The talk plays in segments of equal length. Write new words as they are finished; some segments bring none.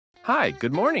Hi,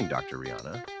 good morning, Dr.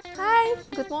 Rihanna. Hi,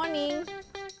 good morning.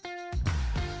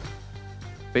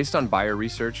 Based on buyer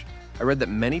research, I read that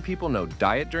many people know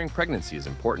diet during pregnancy is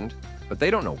important, but they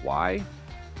don't know why.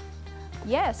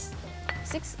 Yes,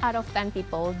 6 out of 10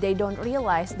 people, they don't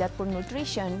realize that poor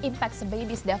nutrition impacts a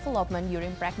baby's development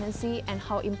during pregnancy and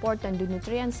how important the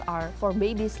nutrients are for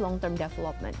baby's long-term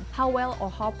development. How well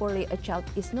or how poorly a child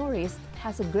is nourished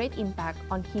has a great impact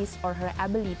on his or her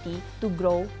ability to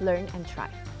grow, learn, and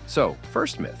thrive. So,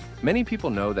 first myth. Many people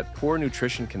know that poor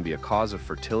nutrition can be a cause of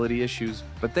fertility issues,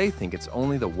 but they think it's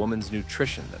only the woman's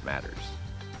nutrition that matters.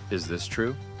 Is this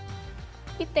true?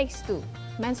 It takes two.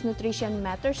 Men's nutrition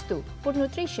matters too. Poor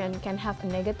nutrition can have a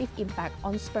negative impact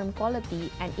on sperm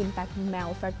quality and impact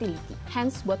male fertility.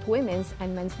 Hence, both women's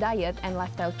and men's diet and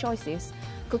lifestyle choices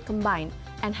could combine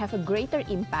and have a greater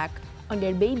impact on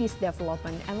their baby's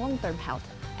development and long-term health.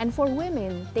 And for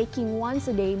women, taking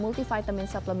once-a-day multivitamin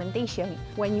supplementation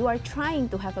when you are trying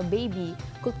to have a baby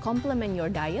could complement your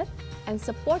diet and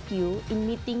support you in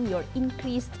meeting your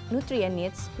increased nutrient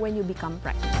needs when you become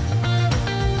pregnant.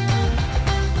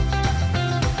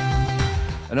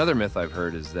 Another myth I've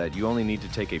heard is that you only need to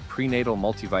take a prenatal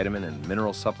multivitamin and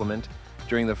mineral supplement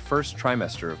during the first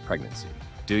trimester of pregnancy.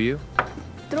 Do you?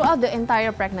 Throughout the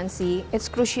entire pregnancy, it's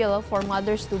crucial for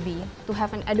mothers-to-be to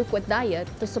have an adequate diet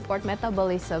to support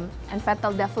metabolism and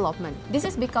fetal development. This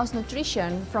is because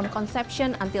nutrition from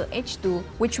conception until age 2,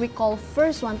 which we call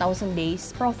first 1,000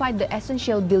 days, provide the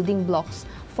essential building blocks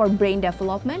for brain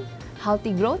development,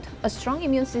 healthy growth, a strong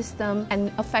immune system,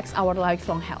 and affects our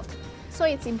lifelong health. So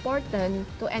it's important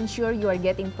to ensure you are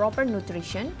getting proper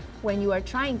nutrition when you are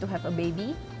trying to have a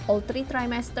baby, all 3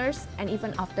 trimesters, and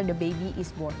even after the baby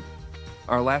is born.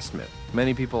 Our last myth.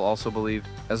 Many people also believe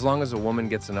as long as a woman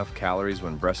gets enough calories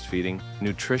when breastfeeding,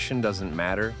 nutrition doesn't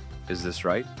matter. Is this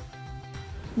right?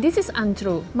 This is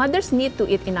untrue. Mothers need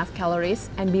to eat enough calories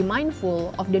and be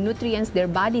mindful of the nutrients their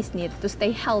bodies need to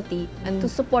stay healthy and to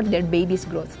support their baby's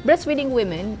growth. Breastfeeding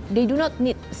women, they do not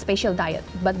need a special diet,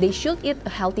 but they should eat a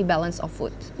healthy balance of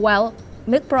food. While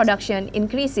milk production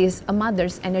increases a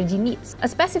mother's energy needs. A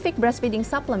specific breastfeeding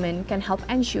supplement can help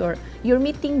ensure you're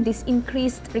meeting these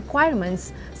increased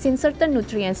requirements since certain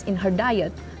nutrients in her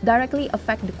diet directly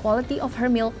affect the quality of her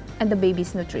milk and the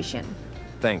baby's nutrition.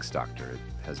 Thanks, doctor.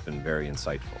 It has been very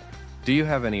insightful. Do you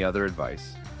have any other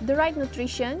advice? The right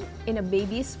nutrition in a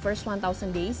baby's first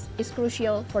 1,000 days is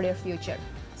crucial for their future.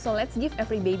 So let's give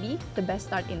every baby the best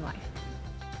start in life.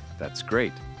 That's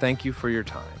great. Thank you for your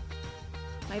time.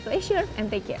 My pleasure,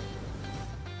 and take care.